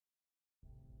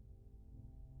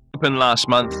Open last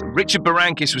month, Richard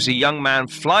Berankis was a young man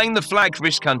flying the flag for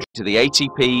his country to the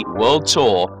ATP World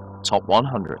Tour Top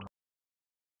 100.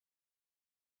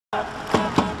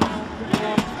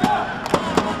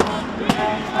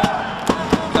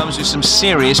 Comes with some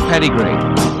serious pedigree.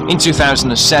 In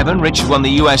 2007, Richard won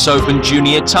the US Open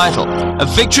Junior title, a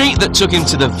victory that took him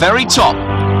to the very top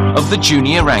of the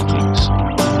junior rankings.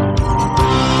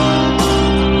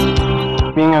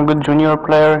 Being a good junior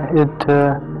player,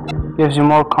 it gives you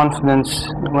more confidence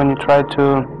when you try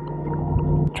to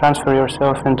transfer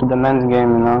yourself into the men's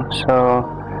game, So,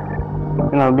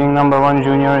 being #1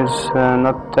 junior is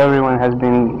not everyone has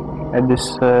been at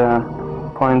this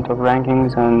point of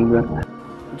rankings, and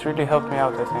it really helped me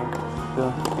out, I think,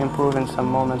 to improve in some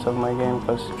moments of my game,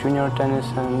 because junior tennis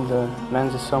and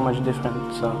men's is so much different.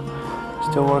 So,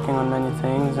 still working on many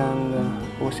things, and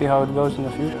we'll see how it goes in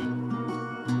the future.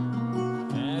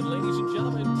 And ladies and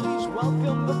gentlemen, please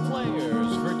welcome the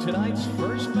players for tonight's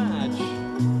first match.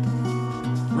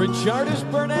 Ricardas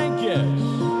Berankis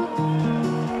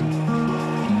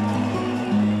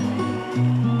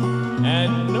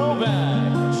and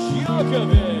Novak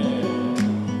Djokovic.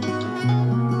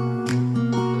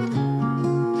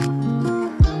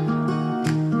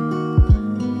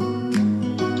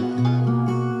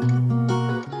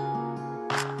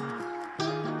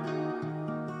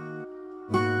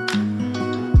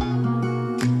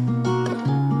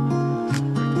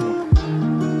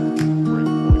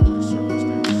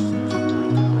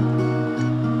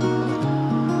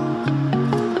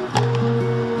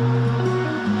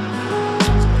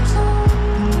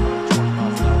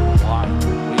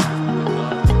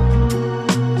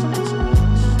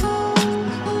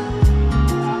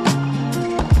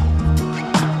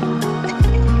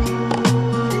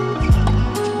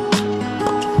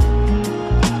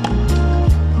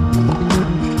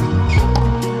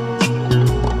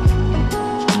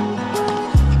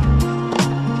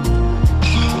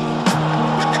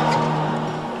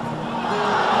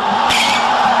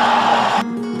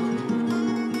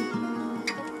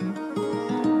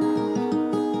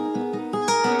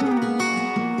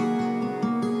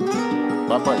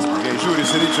 Labai smagiai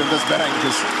žiūrisi Ricardas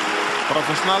Berankis.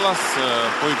 Profesionalas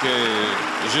puikiai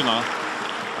žino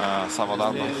savo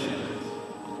darbą.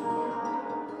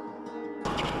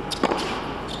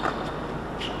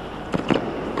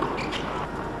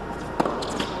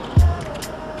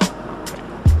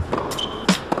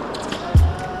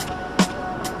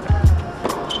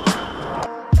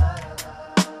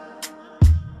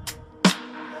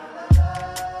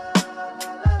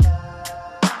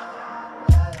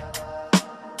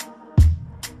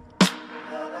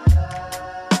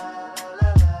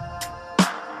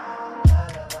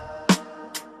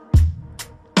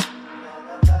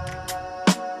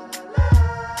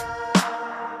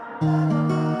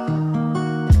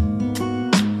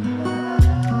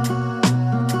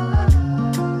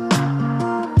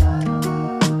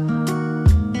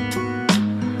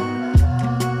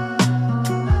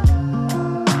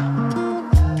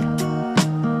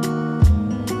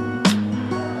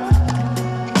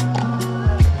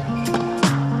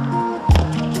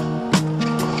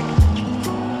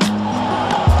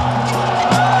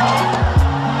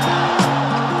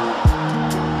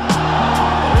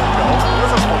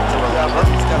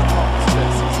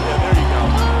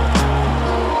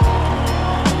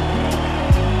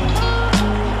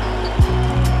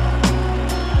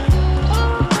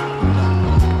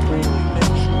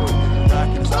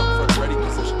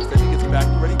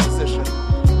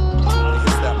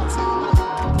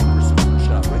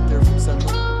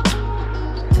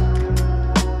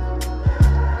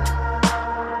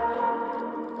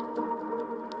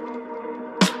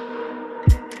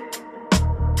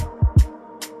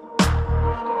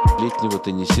 Летнего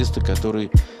теннисиста,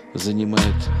 который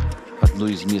занимает одно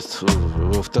из мест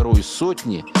во второй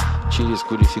сотне, через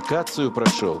квалификацию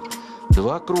прошел,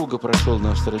 2 круга прошел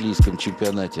на австралийском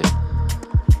чемпионате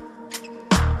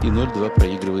и 0-2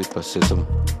 проигрывает по сетам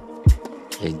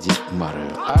Эдди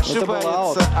Маррею.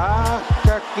 Ошибается. Ах,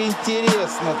 как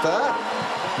интересно-то, а?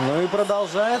 Ну и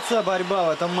продолжается борьба в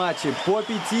этом матче. По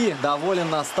 5. Доволен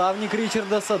наставник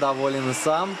Ричардаса, доволен и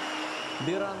сам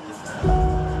Беранкис.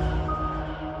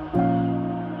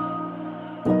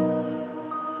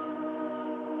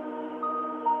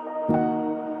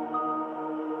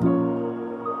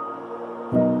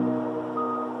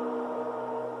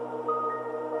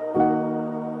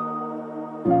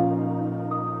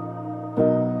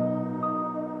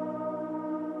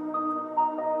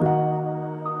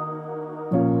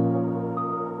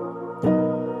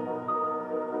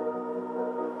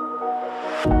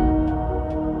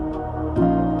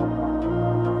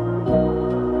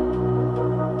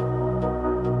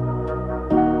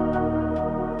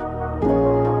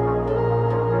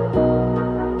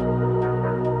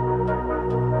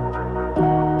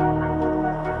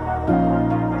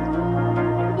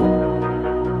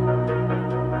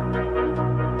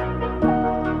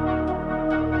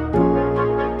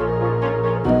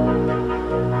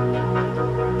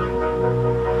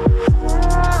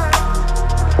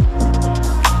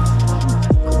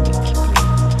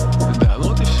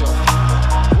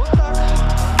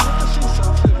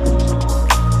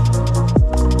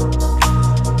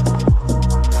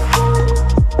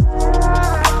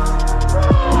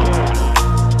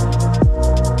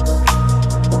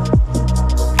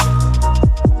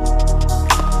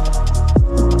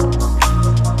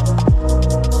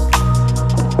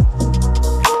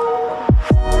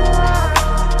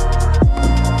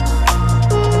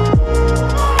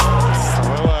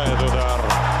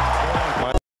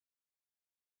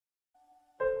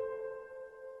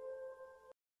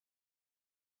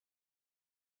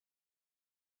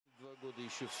 года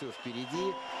еще все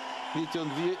впереди. Видите,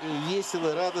 он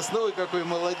весело, радостно. Ой, какой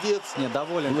молодец.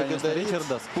 Недоволен, конечно, Благодарит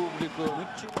Ричардас. публику.